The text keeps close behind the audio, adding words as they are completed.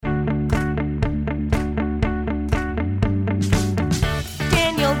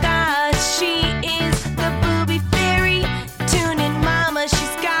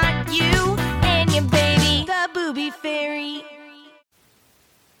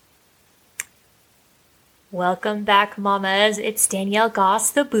Welcome back, mamas. It's Danielle Goss,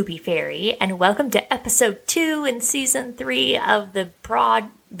 the Booby Fairy, and welcome to episode 2 in season 3 of the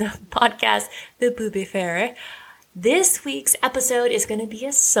podcast, The Booby Fairy. This week's episode is going to be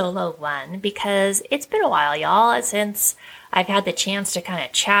a solo one because it's been a while, y'all, since I've had the chance to kind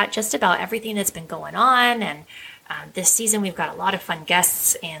of chat just about everything that's been going on. And this season, we've got a lot of fun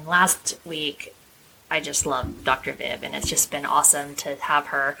guests. And last week, I just loved Dr. Viv, and it's just been awesome to have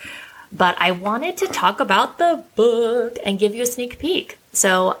her. But I wanted to talk about the book and give you a sneak peek.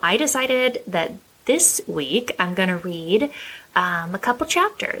 So I decided that this week I'm going to read a couple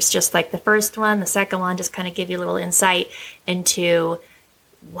chapters, just like the first one, the second one, just kind of give you a little insight into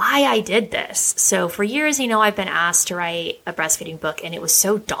why I did this. So for years, I've been asked to write a breastfeeding book, and it was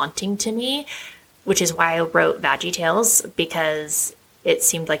so daunting to me, which is why I wrote Veggie Tales, because it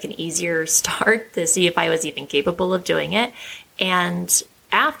seemed like an easier start to see if I was even capable of doing it. And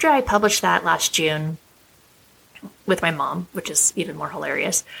after I published that last June with my mom, which is even more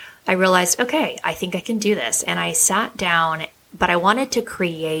hilarious, I realized, okay, I think I can do this. And I sat down, but I wanted to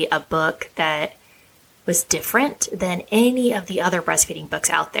create a book that was different than any of the other breastfeeding books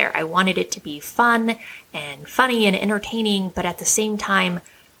out there. I wanted it to be fun and funny and entertaining, but at the same time,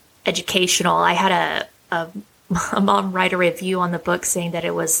 educational. I had a mom write a review on the book saying that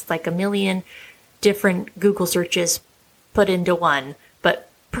it was like a million different Google searches put into one, but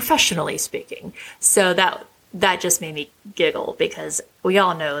professionally speaking. So that just made me giggle, because we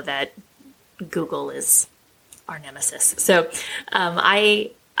all know that Google is our nemesis. So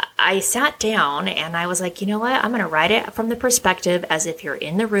I sat down and I was like, you know what? I'm going to write it from the perspective as if you're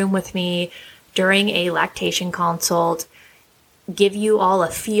in the room with me during a lactation consult, give you all a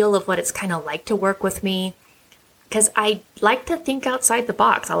feel of what it's kind of like to work with me. Because I like to think outside the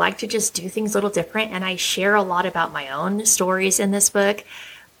box. I like to just do things a little different. And I share a lot about my own stories in this book.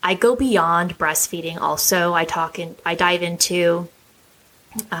 I go beyond breastfeeding also. I dive into,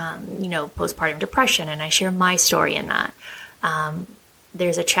 postpartum depression, and I share my story in that.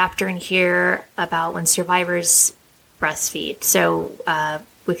 There's a chapter in here about when survivors breastfeed. So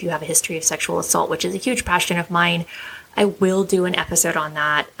if you have a history of sexual assault, which is a huge passion of mine, I will do an episode on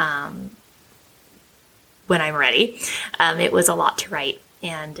that when I'm ready. It was a lot to write,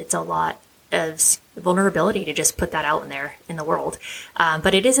 and it's a lot of vulnerability to just put that out in there in the world.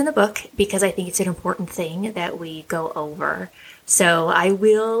 But it is in the book because I think it's an important thing that we go over. So I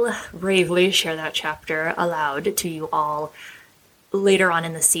will bravely share that chapter aloud to you all later on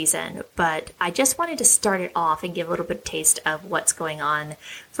in the season. But I just wanted to start it off and give a little bit of taste of what's going on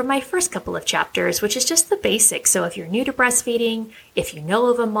from my first couple of chapters, which is just the basics. So if you're new to breastfeeding, if you know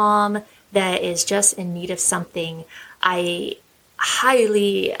of a mom that is just in need of something, I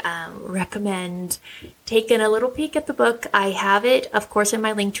highly recommend taking a little peek at the book. I have it, of course, in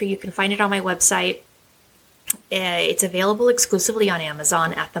my link tree. You can find it on my website. It's available exclusively on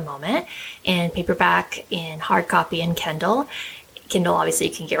Amazon at the moment, in paperback, in hard copy, and Kindle. Kindle, obviously,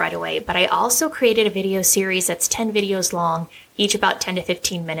 you can get right away. But I also created a video series that's 10 videos long, each about 10 to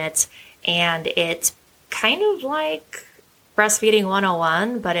 15 minutes. And it's kind of like Breastfeeding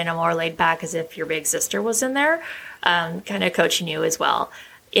 101, but in a more laid back, as if your big sister was in there, kind of coaching you as well.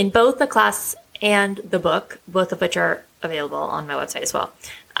 In both the class and the book, both of which are available on my website as well.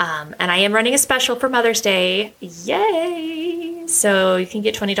 And I am running a special for Mother's Day. Yay! So you can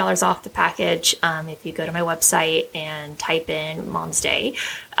get $20 off the package if you go to my website and type in Mom's Day.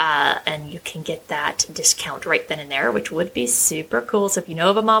 And you can get that discount right then and there, which would be super cool. So if you know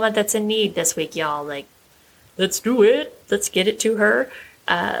of a mama that's in need this week, y'all, let's do it. Let's get it to her.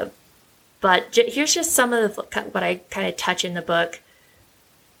 But here's just some of what I kind of touch in the book.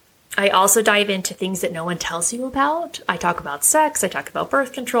 I also dive into things that no one tells you about. I talk about sex. I talk about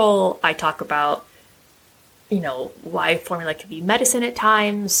birth control. I talk about, why formula can be medicine at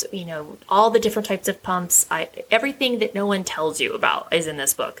times. All the different types of pumps. Everything that no one tells you about is in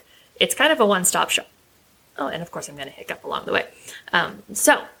this book. It's kind of a one-stop shop. Oh, and of course I'm going to hiccup along the way.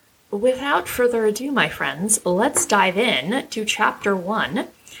 So without further ado, my friends, let's dive in to chapter 1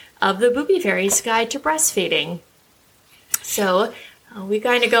 of the Booby Fairy's Guide to Breastfeeding. So we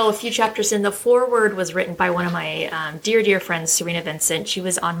kind of go a few chapters in. The foreword was written by one of my dear friends, Serena Vincent. She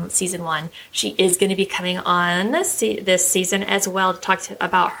was on season 1. She is going to be coming on this season as well to talk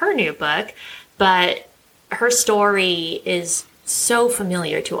about her new book. But her story is so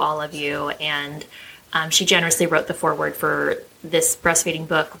familiar to all of you, and she generously wrote the foreword for this breastfeeding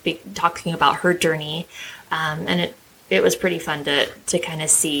book, talking about her journey, and it was pretty fun to kind of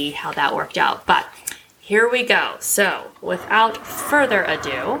see how that worked out. But here we go. So without further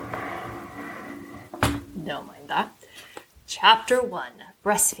ado, don't mind that. Chapter 1,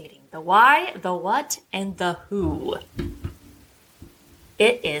 Breastfeeding, the why, the what, and the who.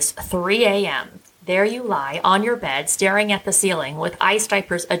 It is 3 a.m. There you lie on your bed, staring at the ceiling with ice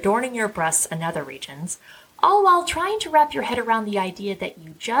diapers adorning your breasts and other regions, all while trying to wrap your head around the idea that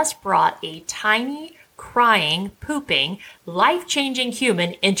you just brought a tiny, crying, pooping, life-changing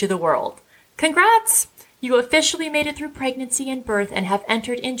human into the world. Congrats! You officially made it through pregnancy and birth and have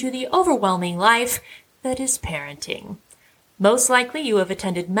entered into the overwhelming life that is parenting. Most likely you have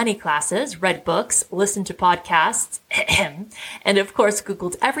attended many classes, read books, listened to podcasts, and of course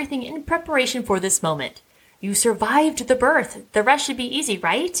Googled everything in preparation for this moment. You survived the birth. The rest should be easy,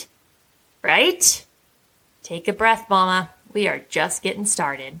 right? Right? Take a breath, Mama. We are just getting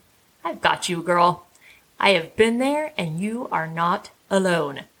started. I've got you, girl. I have been there, and you are not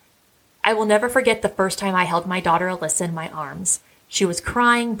alone. I will never forget the first time I held my daughter Alyssa in my arms. She was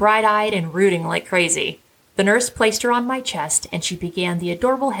crying, bright-eyed, and rooting like crazy. The nurse placed her on my chest, and she began the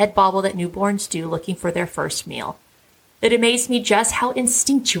adorable head bobble that newborns do looking for their first meal. It amazed me just how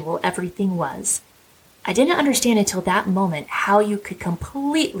instinctual everything was. I didn't understand until that moment how you could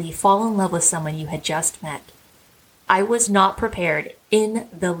completely fall in love with someone you had just met. I was not prepared in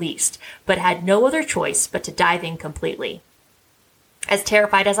the least, but had no other choice but to dive in completely. As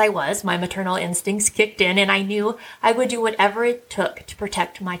terrified as I was, my maternal instincts kicked in, and I knew I would do whatever it took to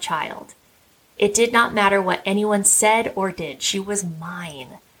protect my child. It did not matter what anyone said or did. She was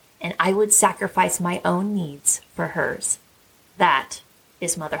mine, and I would sacrifice my own needs for hers. That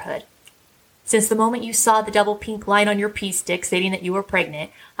is motherhood. Since the moment you saw the double pink line on your pee stick stating that you were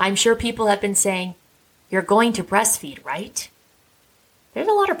pregnant, I'm sure people have been saying, "You're going to breastfeed, right?" There's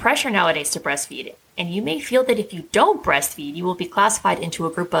a lot of pressure nowadays to breastfeed, and you may feel that if you don't breastfeed, you will be classified into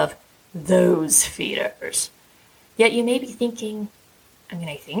a group of those feeders. Yet you may be thinking,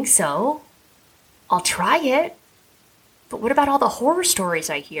 I think so. I'll try it. But what about all the horror stories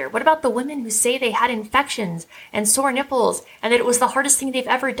I hear? What about the women who say they had infections and sore nipples and that it was the hardest thing they've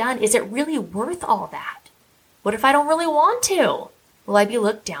ever done? Is it really worth all that? What if I don't really want to? Will I be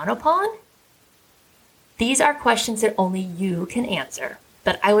looked down upon? These are questions that only you can answer,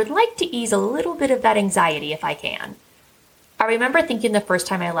 but I would like to ease a little bit of that anxiety if I can. I remember thinking the first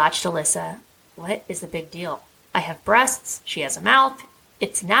time I latched Alyssa, what is the big deal? I have breasts, she has a mouth,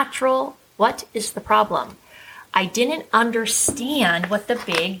 it's natural. What is the problem? I didn't understand what the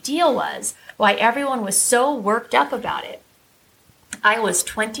big deal was, why everyone was so worked up about it. I was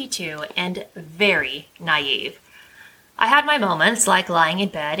 22 and very naive. I had my moments, like lying in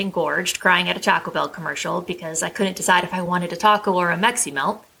bed engorged, crying at a Taco Bell commercial because I couldn't decide if I wanted a taco or a Mexi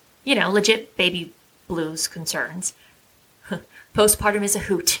Melt. Legit baby blues concerns. Postpartum is a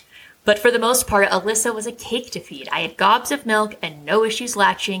hoot. But for the most part, Alyssa was a cake to feed. I had gobs of milk and no issues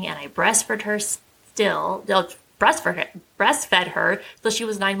latching, and I breastfed her till she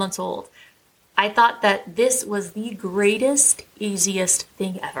was 9 months old. I thought that this was the greatest, easiest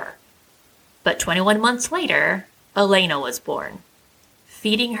thing ever. But 21 months later, Elena was born.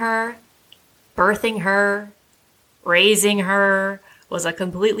 Feeding her, birthing her, raising her was a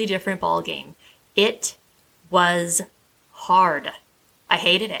completely different ballgame. It was hard. I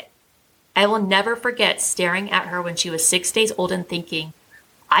hated it. I will never forget staring at her when she was 6 days old and thinking,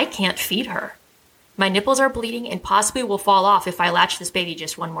 I can't feed her. My nipples are bleeding and possibly will fall off if I latch this baby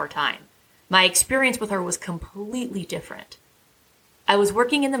just one more time. My experience with her was completely different. I was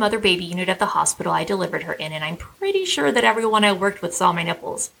working in the mother-baby unit at the hospital I delivered her in, and I'm pretty sure that everyone I worked with saw my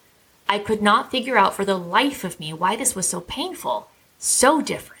nipples. I could not figure out for the life of me why this was so painful, so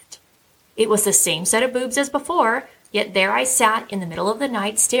different. It was the same set of boobs as before, yet there I sat in the middle of the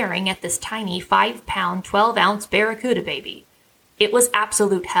night staring at this tiny 5-pound, 12-ounce barracuda baby. It was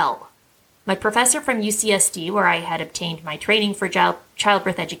absolute hell. My professor from UCSD, where I had obtained my training for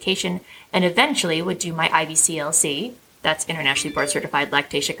childbirth education and eventually would do my IBCLC, that's Internationally Board Certified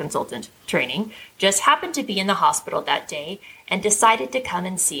Lactation Consultant training, just happened to be in the hospital that day and decided to come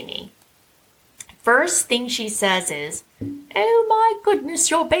and see me. First thing she says is, "Oh my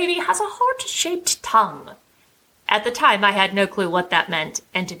goodness, your baby has a heart-shaped tongue." At the time, I had no clue what that meant,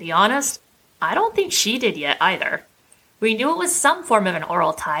 and to be honest, I don't think she did yet either. We knew it was some form of an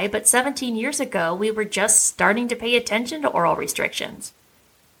oral tie, but 17 years ago, we were just starting to pay attention to oral restrictions.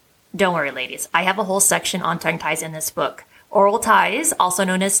 Don't worry, ladies. I have a whole section on tongue ties in this book. Oral ties, also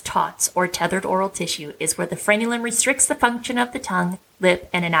known as TOTS or tethered oral tissue, is where the frenulum restricts the function of the tongue, lip,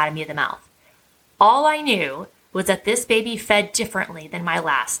 and anatomy of the mouth. All I knew was that this baby fed differently than my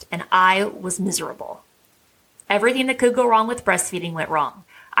last, and I was miserable. Everything that could go wrong with breastfeeding went wrong.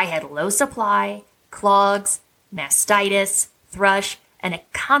 I had low supply, clogs, mastitis, thrush, and a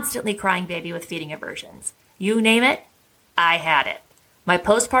constantly crying baby with feeding aversions. You name it, I had it. My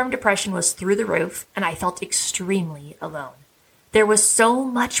postpartum depression was through the roof, and I felt extremely alone. There was so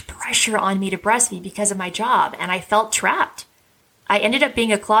much pressure on me to breastfeed because of my job, and I felt trapped. I ended up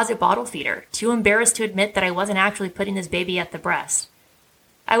being a closet bottle feeder, too embarrassed to admit that I wasn't actually putting this baby at the breast.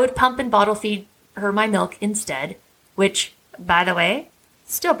 I would pump and bottle feed her my milk instead, which, by the way,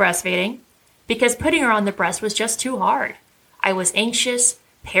 still breastfeeding, because putting her on the breast was just too hard. I was anxious,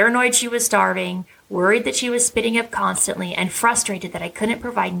 paranoid she was starving, worried that she was spitting up constantly, and frustrated that I couldn't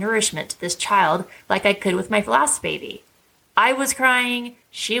provide nourishment to this child like I could with my last baby. I was crying,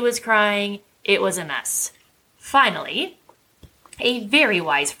 she was crying, it was a mess. Finally, a very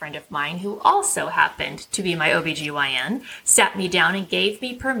wise friend of mine who also happened to be my OBGYN sat me down and gave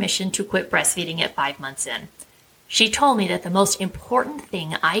me permission to quit breastfeeding at 5 months in. She told me that the most important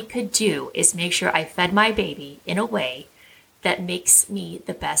thing I could do is make sure I fed my baby in a way that makes me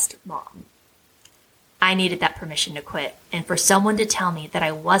the best mom. I needed that permission to quit and for someone to tell me that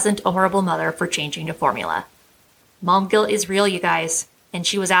I wasn't a horrible mother for changing to formula. Mom guilt is real, you guys, and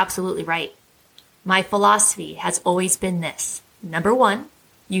she was absolutely right. My philosophy has always been this. Number 1,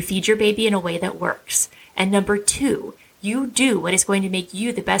 you feed your baby in a way that works. And number 2, you do what is going to make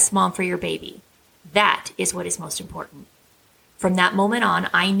you the best mom for your baby. That is what is most important. From that moment on,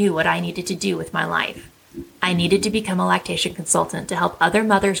 I knew what I needed to do with my life. I needed to become a lactation consultant to help other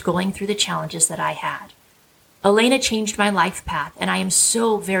mothers going through the challenges that I had. Elena changed my life path, and I am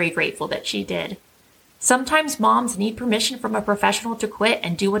so very grateful that she did. Sometimes moms need permission from a professional to quit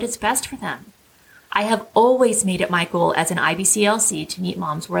and do what is best for them. I have always made it my goal as an IBCLC to meet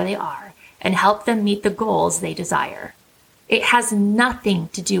moms where they are and help them meet the goals they desire. It has nothing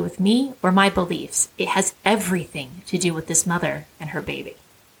to do with me or my beliefs. It has everything to do with this mother and her baby.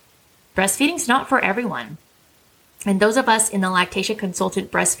 Breastfeeding's not for everyone. And those of us in the lactation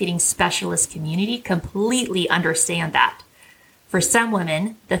consultant breastfeeding specialist community completely understand that. For some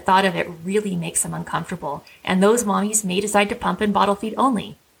women, the thought of it really makes them uncomfortable, and those mommies may decide to pump and bottle feed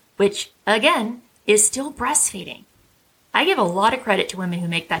only, which, again, is still breastfeeding. I give a lot of credit to women who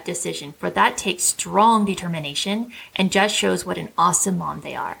make that decision, for that takes strong determination and just shows what an awesome mom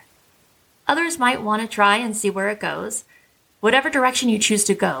they are. Others might want to try and see where it goes. Whatever direction you choose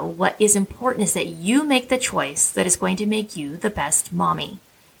to go, what is important is that you make the choice that is going to make you the best mommy.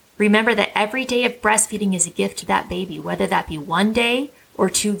 Remember that every day of breastfeeding is a gift to that baby, whether that be 1 day or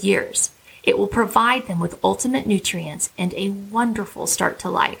 2 years. It will provide them with ultimate nutrients and a wonderful start to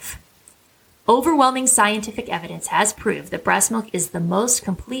life. Overwhelming scientific evidence has proved that breast milk is the most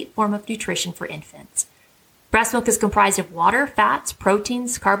complete form of nutrition for infants. Breast milk is comprised of water, fats,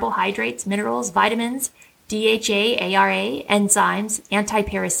 proteins, carbohydrates, minerals, vitamins, DHA, ARA, enzymes,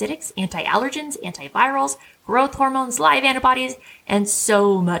 antiparasitics, anti-allergens, antivirals, growth hormones, live antibodies, and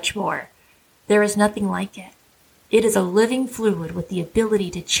so much more. There is nothing like it. It is a living fluid with the ability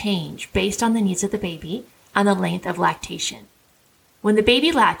to change based on the needs of the baby and the length of lactation. When the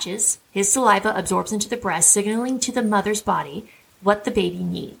baby latches, his saliva absorbs into the breast, signaling to the mother's body what the baby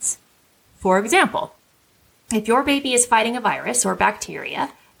needs. For example, if your baby is fighting a virus or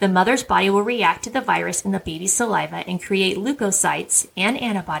bacteria, the mother's body will react to the virus in the baby's saliva and create leukocytes and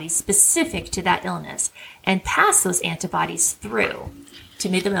antibodies specific to that illness and pass those antibodies through to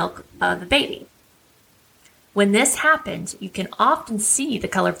the milk of the baby. When this happens, you can often see the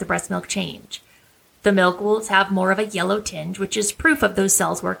color of the breast milk change. The milk will have more of a yellow tinge, which is proof of those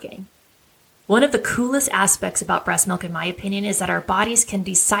cells working. One of the coolest aspects about breast milk, in my opinion, is that our bodies can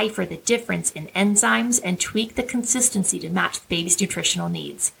decipher the difference in enzymes and tweak the consistency to match the baby's nutritional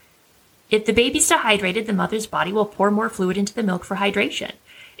needs. If the baby's dehydrated, the mother's body will pour more fluid into the milk for hydration.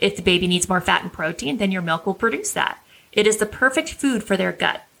 If the baby needs more fat and protein, then your milk will produce that. It is the perfect food for their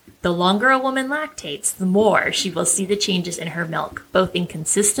gut. The longer a woman lactates, the more she will see the changes in her milk, both in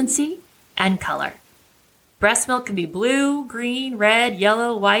consistency and color. Breast milk can be blue, green, red,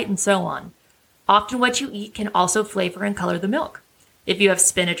 yellow, white, and so on. Often what you eat can also flavor and color the milk. If you have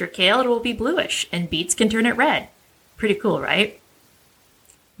spinach or kale, it will be bluish, and beets can turn it red. Pretty cool, right?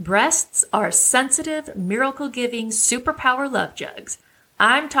 Breasts are sensitive, miracle-giving, superpower love jugs.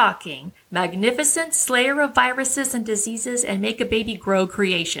 I'm talking magnificent slayer of viruses and diseases and make a baby grow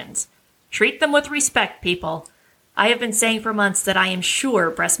creations. Treat them with respect, people. I have been saying for months that I am sure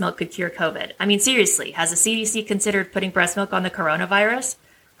breast milk could cure COVID. I mean, seriously, has the CDC considered putting breast milk on the coronavirus?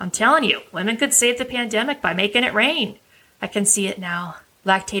 I'm telling you, women could save the pandemic by making it rain. I can see it now.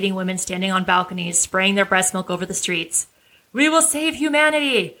 Lactating women standing on balconies, spraying their breast milk over the streets. We will save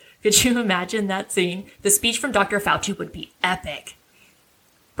humanity. Could you imagine that scene? The speech from Dr. Fauci would be epic.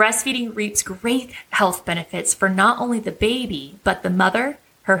 Breastfeeding reaps great health benefits for not only the baby, but the mother,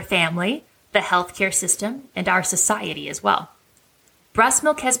 her family, the healthcare system, and our society as well. Breast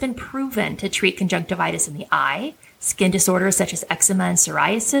milk has been proven to treat conjunctivitis in the eye, skin disorders such as eczema and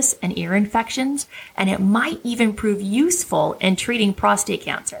psoriasis, and ear infections, and it might even prove useful in treating prostate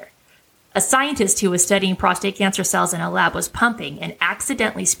cancer. A scientist who was studying prostate cancer cells in a lab was pumping and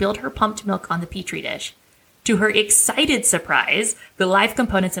accidentally spilled her pumped milk on the petri dish. To her excited surprise, the live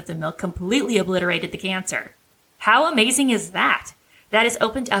components of the milk completely obliterated the cancer. How amazing is that? That has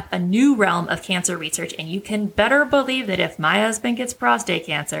opened up a new realm of cancer research, and you can better believe that if my husband gets prostate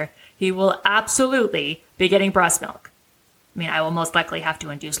cancer, he will absolutely be getting breast milk. I mean, I will most likely have to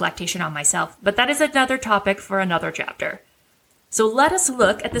induce lactation on myself, but that is another topic for another chapter. So let us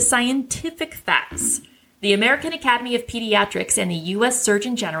look at the scientific facts. The American Academy of Pediatrics and the U.S.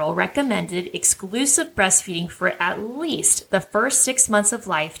 Surgeon General recommended exclusive breastfeeding for at least the first 6 months of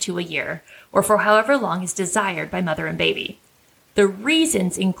life to a year, or for however long is desired by mother and baby. The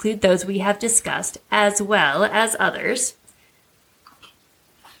reasons include those we have discussed, as well as others.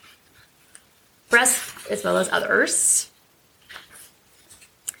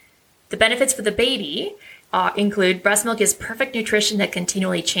 The benefits for the baby include breast milk is perfect nutrition that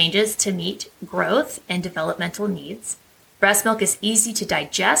continually changes to meet growth and developmental needs. Breast milk is easy to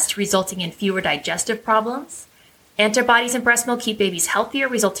digest, resulting in fewer digestive problems. Antibodies in breast milk keep babies healthier,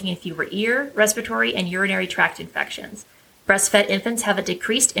 resulting in fewer ear, respiratory, and urinary tract infections. Breastfed infants have a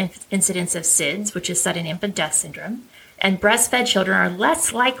decreased incidence of SIDS, which is sudden infant death syndrome, and breastfed children are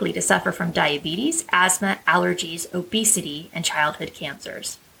less likely to suffer from diabetes, asthma, allergies, obesity, and childhood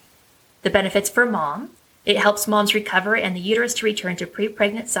cancers. The benefits for mom. It helps moms recover and the uterus to return to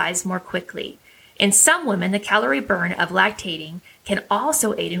pre-pregnant size more quickly. In some women, the calorie burn of lactating can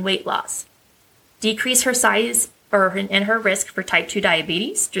also aid in weight loss. Decrease her size and her risk for type 2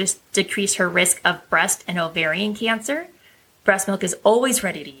 diabetes, just decrease her risk of breast and ovarian cancer. Breast milk is always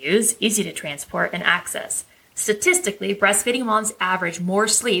ready to use, easy to transport and access. Statistically, breastfeeding moms average more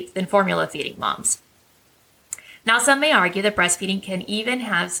sleep than formula feeding moms. Now, some may argue that breastfeeding can even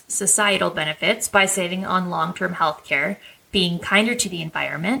have societal benefits by saving on long-term health care, being kinder to the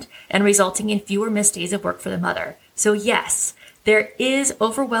environment, and resulting in fewer missed days of work for the mother. So yes, there is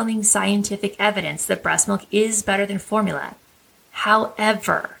overwhelming scientific evidence that breast milk is better than formula.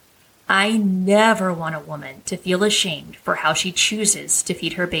 However, I never want a woman to feel ashamed for how she chooses to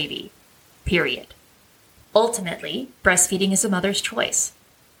feed her baby. Period. Ultimately, breastfeeding is a mother's choice.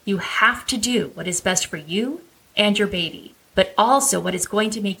 You have to do what is best for you and your baby, but also what is going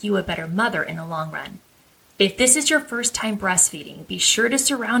to make you a better mother in the long run. If this is your first time breastfeeding, be sure to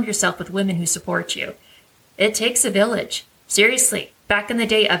surround yourself with women who support you. It takes a village. Seriously, back in the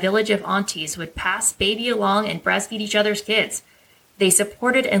day, a village of aunties would pass baby along and breastfeed each other's kids. They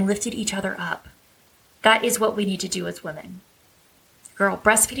supported and lifted each other up. That is what we need to do as women. Girl,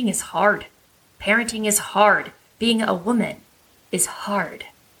 breastfeeding is hard. Parenting is hard. Being a woman is hard.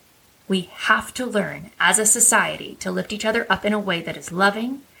 We have to learn as a society to lift each other up in a way that is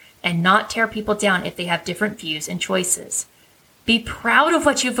loving and not tear people down if they have different views and choices. Be proud of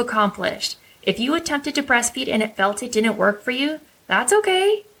what you've accomplished. If you attempted to breastfeed and it didn't work for you, that's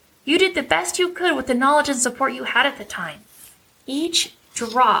okay. You did the best you could with the knowledge and support you had at the time. Each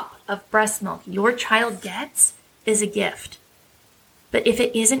drop of breast milk your child gets is a gift. But if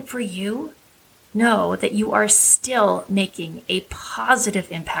it isn't for you, know that you are still making a positive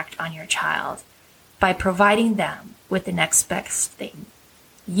impact on your child by providing them with the next best thing.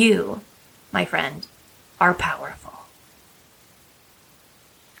 You, my friend, are powerful.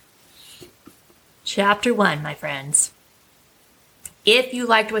 Chapter 1, my friends. If you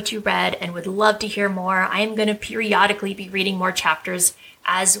liked what you read and would love to hear more, I am going to periodically be reading more chapters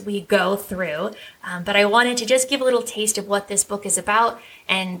as we go through. But I wanted to just give a little taste of what this book is about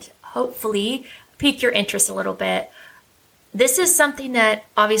and hopefully pique your interest a little bit. This is something that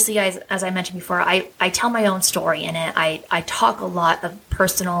obviously, as I mentioned before, I tell my own story in it. I talk a lot of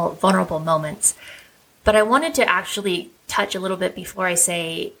personal, vulnerable moments. But I wanted to actually touch a little bit before I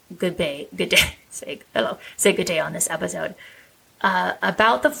say good day, say good day on this episode.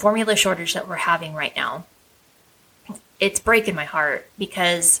 About the formula shortage that we're having right now. It's breaking my heart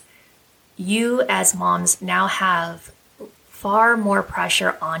because you as moms now have far more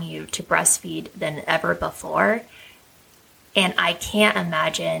pressure on you to breastfeed than ever before. And I can't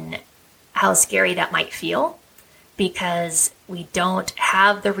imagine how scary that might feel because we don't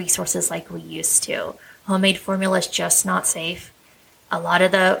have the resources like we used to. Homemade formula is just not safe. A lot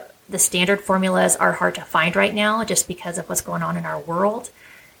of the standard formulas are hard to find right now just because of what's going on in our world.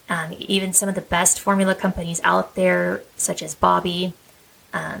 Even some of the best formula companies out there, such as Booby,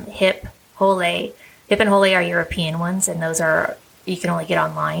 Hip and Hole are European ones, and those are you can only get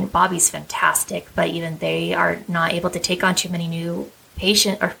online. Bobby's fantastic, but even they are not able to take on too many new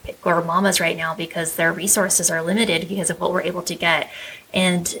or mamas right now because their resources are limited because of what we're able to get.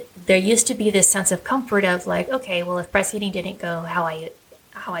 And there used to be this sense of comfort of like, okay, well, if breastfeeding didn't go how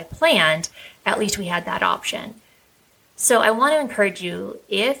I planned, at least we had that option. So I want to encourage you,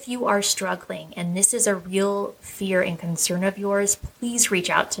 if you are struggling and this is a real fear and concern of yours, please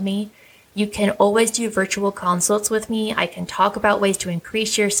reach out to me. You can always do virtual consults with me. I can talk about ways to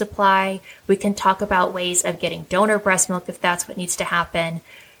increase your supply. We can talk about ways of getting donor breast milk if that's what needs to happen.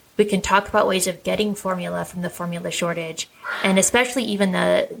 We can talk about ways of getting formula from the formula shortage. And especially even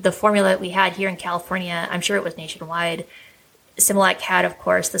the formula that we had here in California, I'm sure it was nationwide. Similac had, of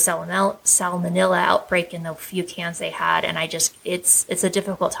course, the salmonella outbreak in the few cans they had, and it's a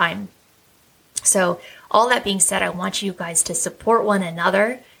difficult time. So all that being said, I want you guys to support one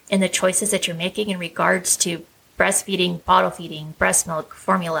another in the choices that you're making in regards to breastfeeding, bottle feeding, breast milk,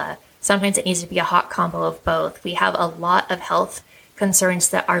 formula. Sometimes it needs to be a hot combo of both. We have a lot of health concerns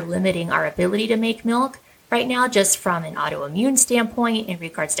that are limiting our ability to make milk right now, just from an autoimmune standpoint, in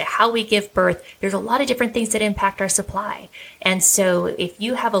regards to how we give birth. There's a lot of different things that impact our supply. And so if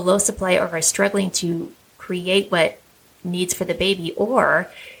you have a low supply or are struggling to create what needs for the baby, or,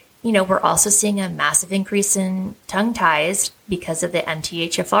 we're also seeing a massive increase in tongue ties because of the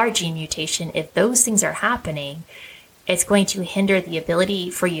MTHFR gene mutation. If those things are happening, it's going to hinder the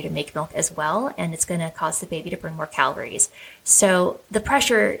ability for you to make milk as well, and it's going to cause the baby to burn more calories. So the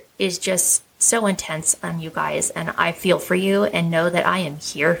pressure is just so intense on you guys, and I feel for you and know that I am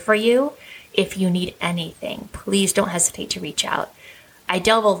here for you. If you need anything, please don't hesitate to reach out. I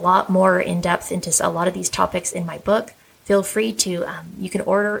delve a lot more in depth into a lot of these topics in my book. Feel free to, you can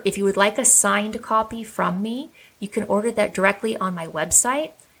order, if you would like a signed copy from me, you can order that directly on my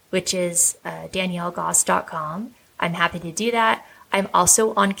website, which is daniellegoss.com. I'm happy to do that. I'm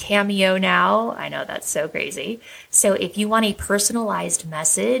also on Cameo now. I know that's so crazy. So if you want a personalized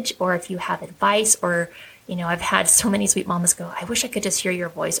message, or if you have advice, or, I've had so many sweet mamas go, I wish I could just hear your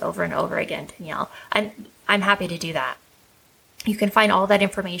voice over and over again, Danielle. I'm happy to do that. You can find all that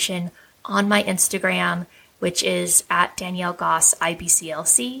information on my Instagram, which is at Danielle Goss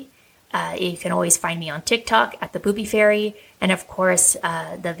IBCLC. You can always find me on TikTok at the Booby Fairy. And of course,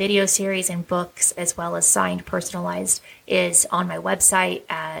 the video series and books, as well as signed, personalized, is on my website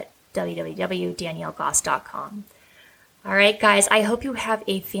at www.daniellegoss.com. All right, guys, I hope you have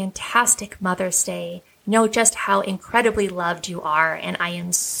a fantastic Mother's Day. Know just how incredibly loved you are, and I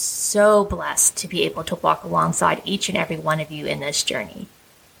am so blessed to be able to walk alongside each and every one of you in this journey.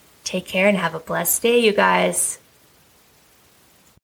 Take care and have a blessed day, you guys.